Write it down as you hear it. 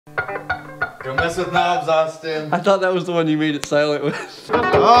Don't mess with knobs, Austin. I thought that was the one you made it silent with.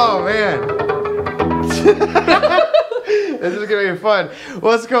 Oh, man. This is gonna be fun.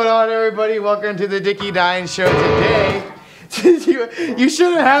 What's going on, everybody? Welcome to the Dickie Dine Show today. You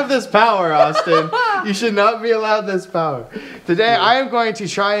shouldn't have this power, Austin. You should not be allowed this power. Today, I am going to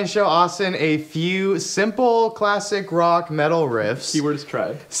try and show Austin a few simple classic rock metal riffs. Keyword is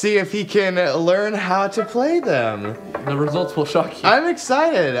try. See if he can learn how to play them. The results will shock you. I'm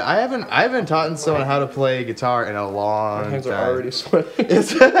excited. I haven't taught someone how to play guitar in a long time. My hands are already sweating.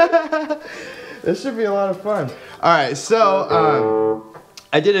 This should be a lot of fun. All right, so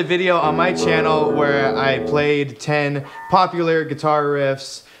I did a video on my channel where I played 10 popular guitar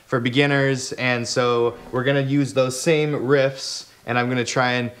riffs for beginners, and so we're gonna use those same riffs, and I'm gonna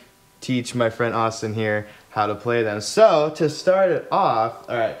try and teach my friend Austin here how to play them. So to start it off,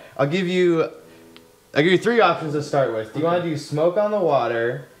 all right, I'll give you 3 options to start with. Do you want to do Smoke on the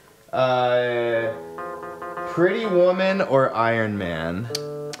Water, Pretty Woman, or Iron Man?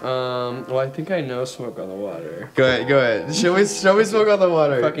 Well, I think I know Smoke on the Water. Go ahead. Show me Smoke on the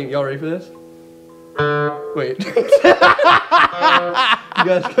Water. Fucking, y'all ready for this? Wait. You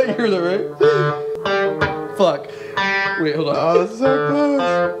guys can't hear that, right? Fuck. Wait, hold on. Oh, so close.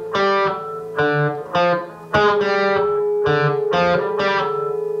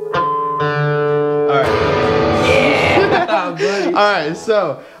 Alright,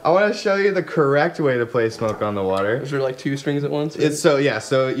 so I want to show you the correct way to play Smoke on the Water. Is there like 2 strings at once? It's so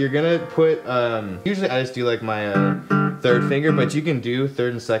you're gonna put usually I just do like my 3rd finger, but you can do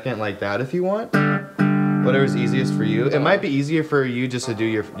 3rd and 2nd like that if you want. Whatever's easiest for you. It might be easier for you just to do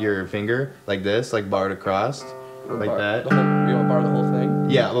your finger like this, like barred across, like that. You want to bar the whole thing?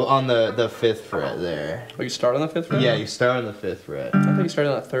 Yeah, well, on the 5th fret there. Oh, you start on the 5th fret? Yeah, you start on the 5th fret. I thought you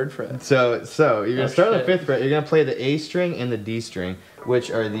started on the 3rd fret. So you're gonna start on the shit. 5th fret. You're gonna play the A string and the D string,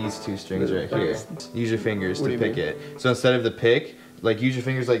 which are these 2 strings right here. Use your fingers What to do you pick it. So instead of the pick, like use your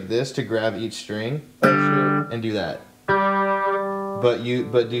fingers like this to grab each string Oh and do that. But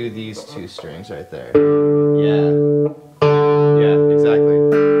do these 2 strings right there. Yeah, exactly.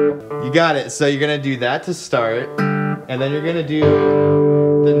 You got it. So you're gonna do that to start, and then you're gonna do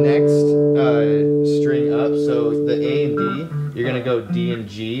the next string up. So the A and D, you're gonna go D and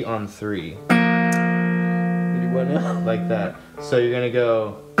G on 3. shit. You do what now? Like that. So you're gonna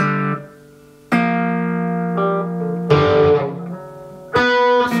go.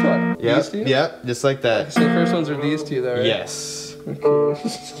 What? Yep, These 2? yep, just like that. So the first ones are these 2 though, right? Yes. Okay.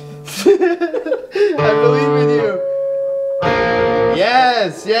 I believe in you.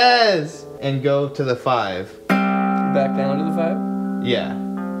 Yes. And go to the 5. Back down to the 5? Yeah.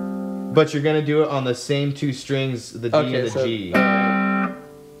 But you're gonna do it on the same 2 strings, the D and the G.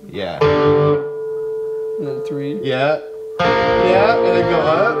 Yeah. And then 3. Yeah. Yeah, and then go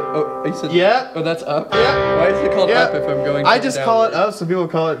up. Oh, you said. Yeah. Oh, that's up. Yeah. Why is it called Yeah. up if I'm going? I just down? call it up, so people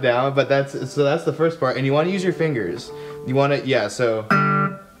call it down, but that's the first part. And you want to use your fingers. You want to, yeah, so.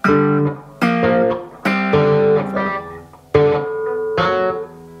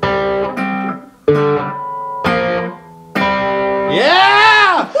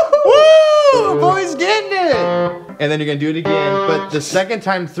 Yeah! Woo! Boy's getting it! And then you're gonna do it again, but the second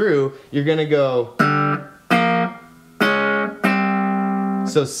time through, you're gonna go.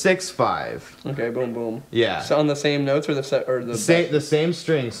 So 6-5. Okay, boom, boom. Yeah. So on the same notes or the set or the The same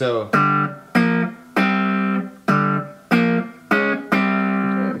string, so. Okay.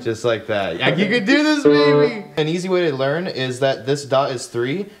 Just like that. Yeah, you can do this, baby! An easy way to learn is that this dot is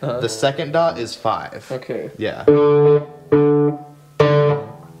 3, the second dot is 5. Okay. Yeah.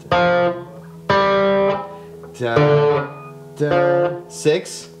 Da,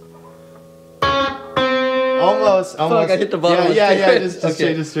 6. Almost. Fuck, I hit the bottom. Yeah, just Okay.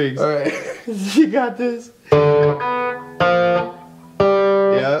 change the strings. Alright. You got this.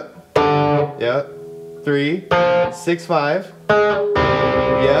 Yep. 3, 6, 5.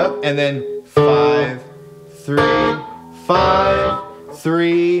 Yep. And then 5, 3, 5,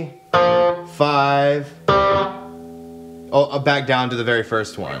 3, 5. Oh, back down to the very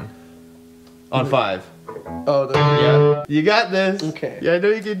first one. On 5. Oh, the. Yeah. You got this. Okay. Yeah, I know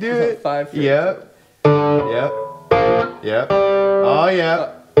you can do Is that it. 5? Yep. Oh,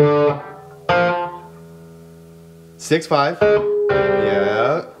 yeah. 6, 5.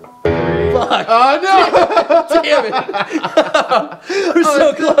 Yeah. 3. Fuck. Oh, no. Damn it! We're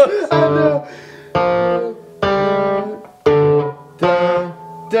so close. Oh, no.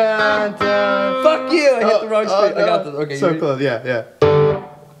 Dun, dun. Fuck you! I hit the wrong string. no. I got this. Okay. So close. Yeah.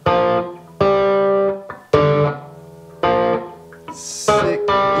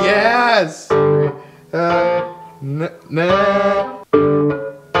 Yes.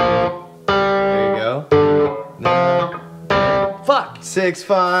 6,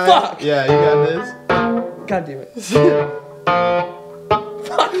 5. Fuck. Yeah, you got this. God damn it.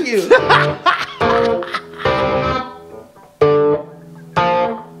 Fuck you.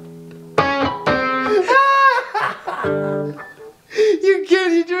 You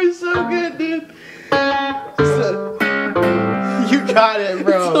kid, you're doing so good, dude. You got it,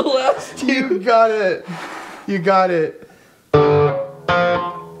 bro. It's the last You got it. You got it. Yep.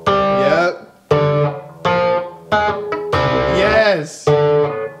 Yes.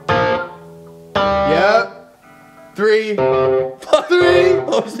 Yep. 3. 3.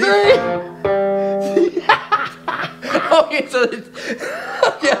 Oh, 3. Okay, so it's...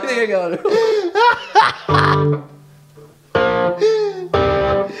 Okay, I think I got it.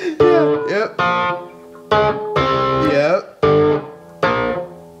 Yep. Yep.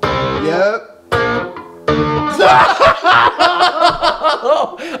 Yep.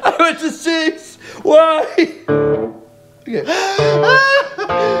 Oh, I went to 6. Why? Okay.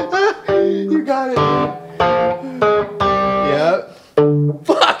 You got it. Yep.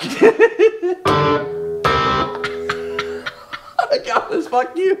 Fuck. I got this.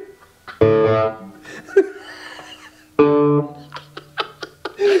 Fuck you.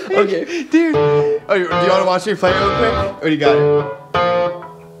 Okay. Dude. Oh, do you want to watch me play real quick? Or you got it?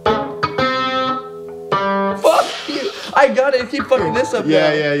 Fuck you. I got it. Keep fucking this up. Yeah,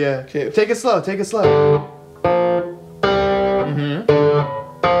 now. yeah, yeah. Okay. Take it slow. Take it slow. Mm-hmm.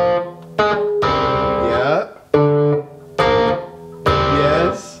 Yep.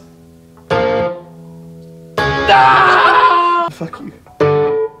 Yes. Ah! Fuck you.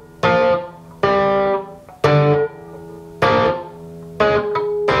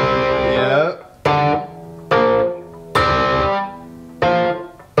 Yep.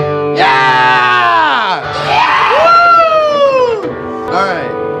 Yeah!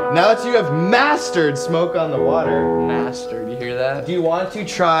 Alright, now that you have mastered Smoke on the Water, Master, do you hear that? do you want to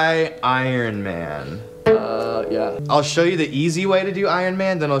try Iron Man? Yeah. I'll show you the easy way to do Iron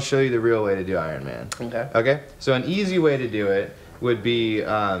Man, then I'll show you the real way to do Iron Man. Okay. Okay? So an easy way to do it would be,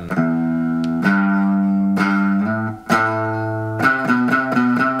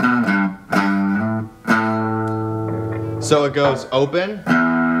 so it goes open, 3,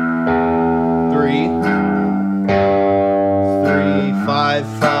 3, 5,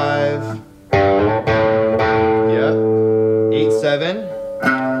 5, yep, 8, 7,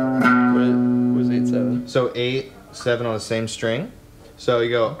 What was 8, 7? so 8, 7 on the same string. So you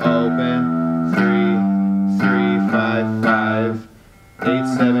go open, 3, 3, 5, 5, 8,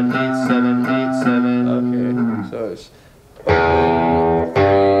 7, 8, 7, 8, 7. Okay. So it's open,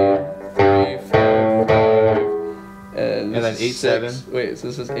 3, 3, 5, 5, and then 8, 7. Wait, so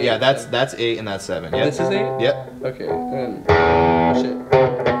this is 8. Yeah, that's 8 and that's 7. Yep. This is 8? Yep. Okay, and oh shit.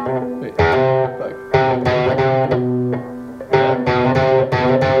 Wait, fuck.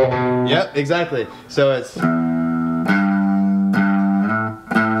 Yep, exactly. So it's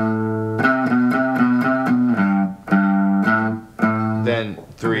then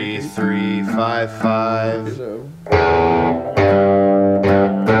 3, 3, 5, 5. So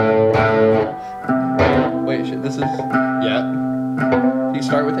wait, shit. This is. Yep. Do you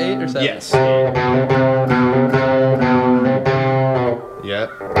start with 8 or 7? Yes. Yep.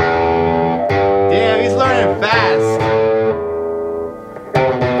 Damn, he's learning fast.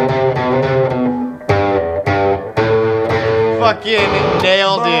 Fucking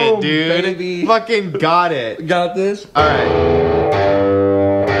nailed it, Boom, dude. baby. Fucking got it. Got this. All right.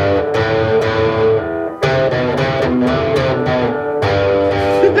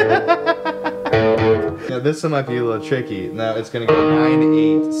 Now this one might be a little tricky. Now it's gonna go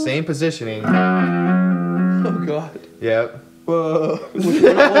 9, 8, same positioning. Oh god. Yep. Whoa.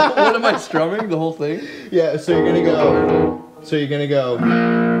 What am I strumming? The whole thing? Yeah. So you're gonna go. So you're gonna go.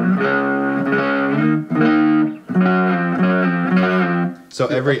 So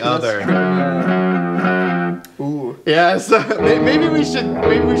every other. Ooh. Yeah. So maybe we should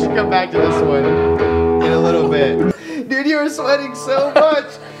come back to this one in a little bit. Dude, you were sweating so much.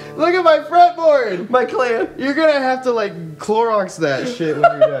 Look at my fretboard. My clan. You're gonna have to like Clorox that shit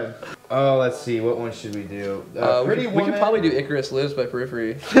when you're done. Oh, let's see. What one should we do? Pretty we Woman. could probably do Icarus Lives by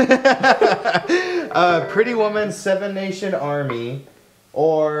Periphery. Pretty Woman, Seven Nation Army,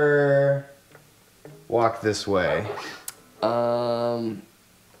 or Walk This Way.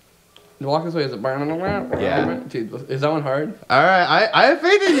 Walk This Way is a Yeah. Dude, is that one hard? All right, I have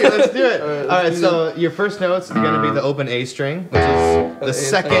faith in you. Let's do it. All right, All right, let's do so your first note's gonna be the open A string, which is the A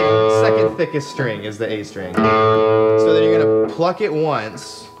second thickest string is the A string. So then you're gonna pluck it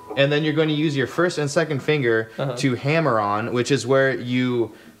once, and then you're going to use your first and second finger to hammer on, which is where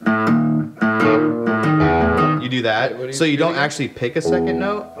you You do that. Wait, So you don't again? actually pick a second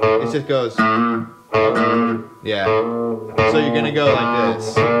note. It just goes. Yeah. So you're gonna go like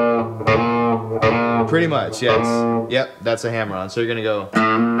this. Pretty much, yes. Yep, that's a hammer on. So you're gonna go.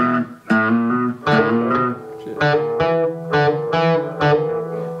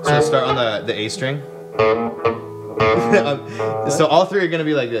 So start on the A string. So all three are gonna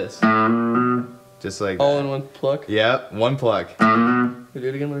be like this. Just like All that. in one pluck. Yep, one pluck. We do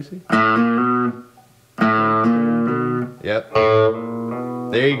it again, Mercy. Yep.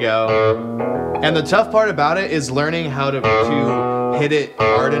 There you go. And the tough part about it is learning how to hit it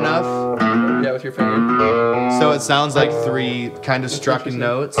hard enough Yeah, with your finger. so it sounds like three kind of struck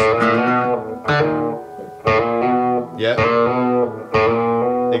notes. Yep.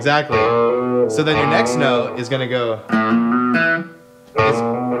 Exactly. So then your next note is gonna go.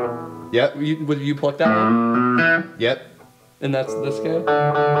 Yep. Would you pluck that one? Yep. And that's this guy?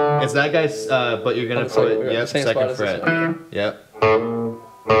 It's that guy's, but you're gonna Oh, sorry, put, the yep, same spot second as this fret. one. Yep.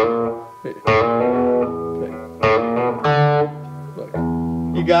 Wait. Look.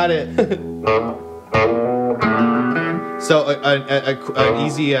 You got it. So an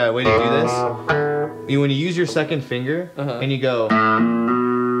easy way to do this, when you use your second finger and you go,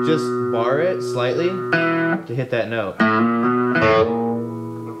 just bar it slightly to hit that note.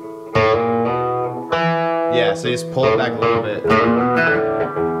 Yeah, so you just pull it back a little bit.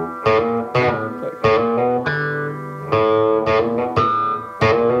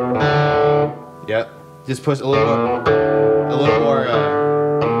 Yep. Just push a little more.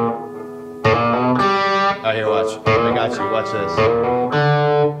 Oh, here, watch. I got you. Watch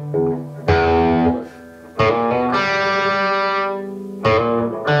this.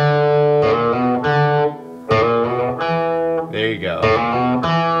 There you go.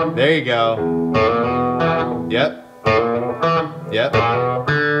 There you go. Yep. Yep.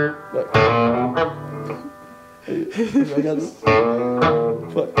 Look. I got this.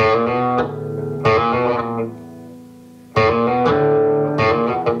 Fuck.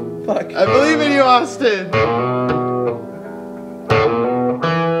 Fuck. I believe in you, Austin.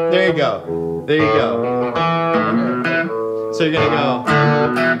 There you go. There you go. So you're gonna go.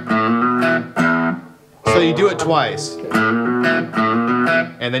 So you do it twice.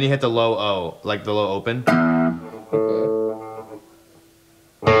 And then you hit the low O, like the low open.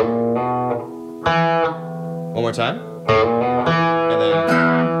 One more time. And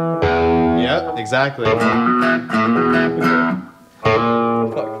then. Yep, exactly. Fuck.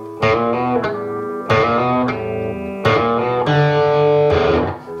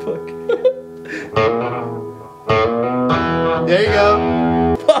 Fuck. There you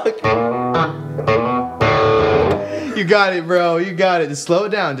go. Fuck. You got it, bro. You got it. Just slow it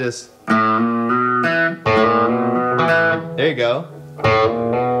down. Just. There you go.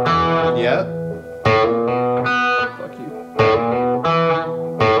 Yep. Fuck you.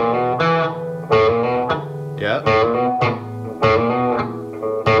 Yep.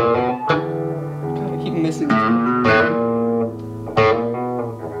 God, I keep missing this one.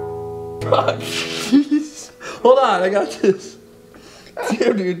 Fuck. Hold on, I got this.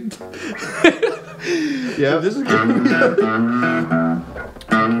 Damn, dude. Yep. This is good.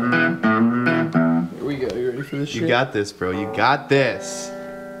 Here we go. You ready for this shit? You got this, bro. You got this.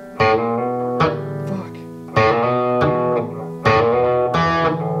 Fuck.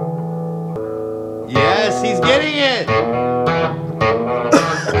 Yes, he's getting it.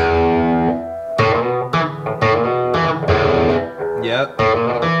 Yep.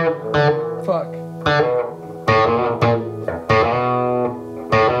 Fuck.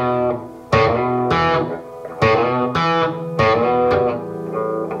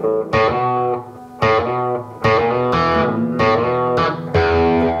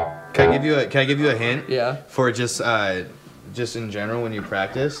 Can I give you a hint? Yeah. For just in general when you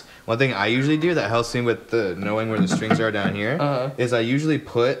practice, one thing I usually do that helps me with the knowing where the strings are down here is I usually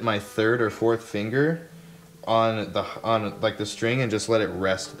put my third or fourth finger on like the string and just let it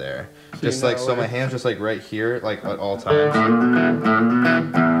rest there. So Just you like know so where- my hand's just like right here, like at all times.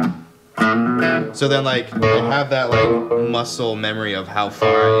 So then like I have that like muscle memory of how far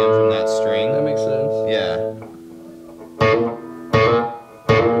I am from that string. That makes sense. Yeah.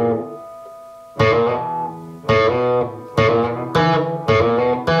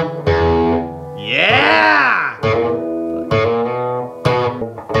 Yeah!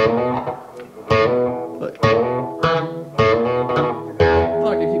 Fuck.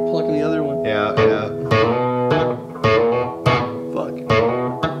 Fuck, I keep plucking the other one. Yeah, yeah. Fuck.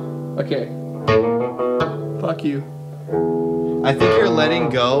 Okay. Fuck you. I think you're letting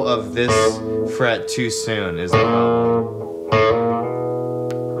go of this fret too soon is the problem.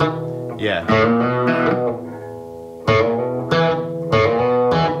 Yeah.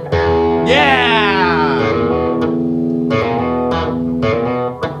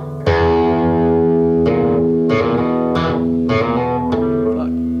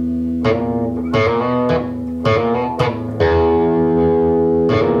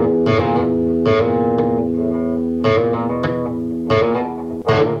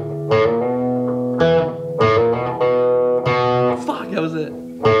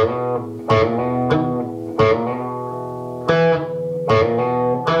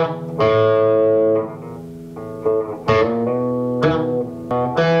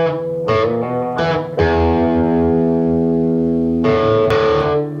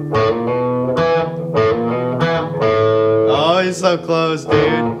 So close, dude.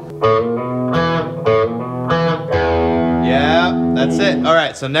 Yeah, that's it. All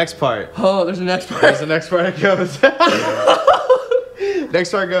right, so next part. Oh, there's the next part. There's the next part it goes.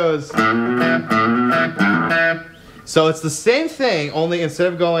 Next part goes. So it's the same thing, only instead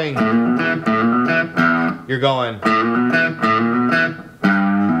of going, you're going.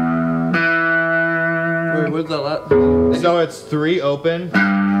 Wait, where's that last? So it's 3 open,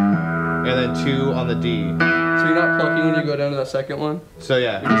 and then 2 on the D. So you're not plucking when you go down to that second one? So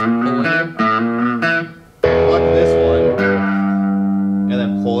yeah. You're just pulling it? Pluck this one, and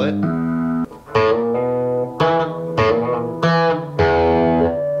then pull it.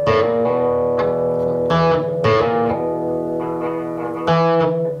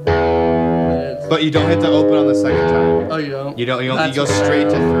 But you don't hit the open on the second time. Oh, you don't? You don't. You go straight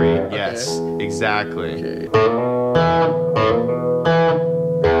to 3. Yes, exactly. Okay.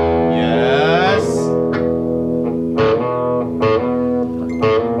 Yes.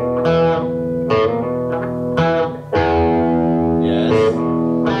 Yes.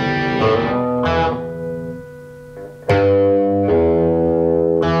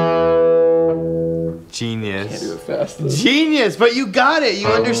 Genius. Can't do it fast though. Genius, but you got it. You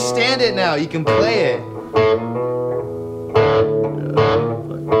understand it now. You can play it.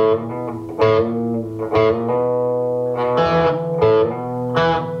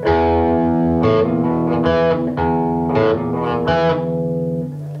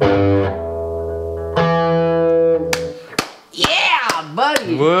 Yeah,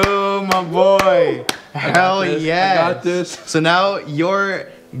 buddy! Whoa, my boy. Hell this. yes. I got this. So now your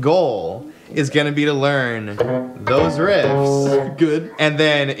goal is gonna be to learn those riffs. Good. And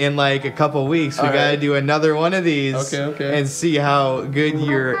then in like a couple weeks, we All gotta right. do another one of these. Okay. And see how good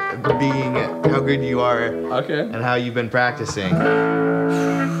how good you are, Okay. and how you've been practicing.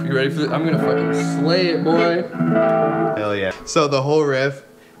 You ready for this? I'm gonna fucking slay it, boy. Hell yeah. So the whole riff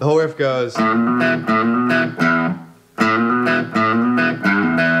goes.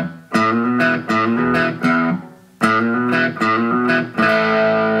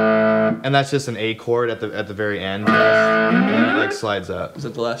 And that's just an A chord at the very end, and then it like slides up. Is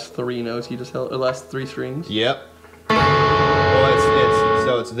it the last 3 notes you just held, or last 3 strings? Yep.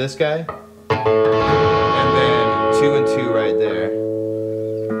 Well, it's this guy, and then 2 and 2 right there.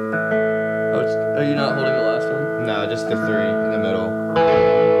 Oh, are you not holding the last one? No, just the 3 in the middle.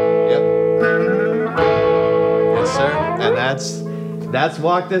 Yep. Yes, sir. And that's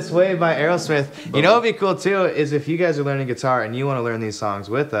Walk This Way by Aerosmith. You know what would be cool too is if you guys are learning guitar and you want to learn these songs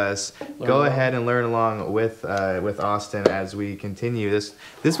with us, go ahead and learn along with Austin as we continue. This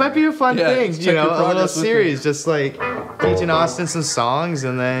might be a fun thing, check you know, your a little progress with me. series, just like teaching Austin some songs,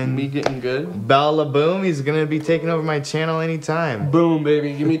 and then Me getting good? Bella Boom, he's gonna be taking over my channel anytime. Boom,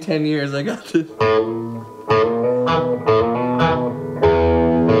 baby. Give me 10 years. I got this.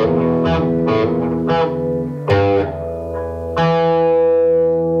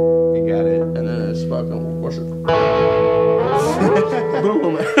 You got it. And then it's fucking worship.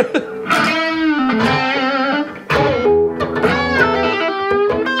 Boom.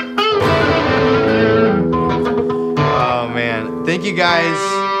 Oh man, thank you guys.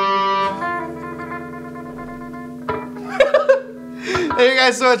 Thank you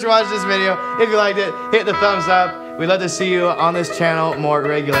guys so much for watching this video. If you liked it, hit the thumbs up. We'd love to see you on this channel more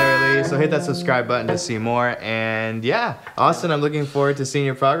regularly, so hit that subscribe button to see more. And yeah, Austin, I'm looking forward to seeing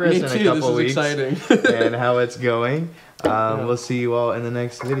your progress in a couple weeks Exciting. and how it's going. We'll see you all in the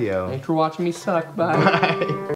next video. Thanks for watching me suck. Bye. Bye.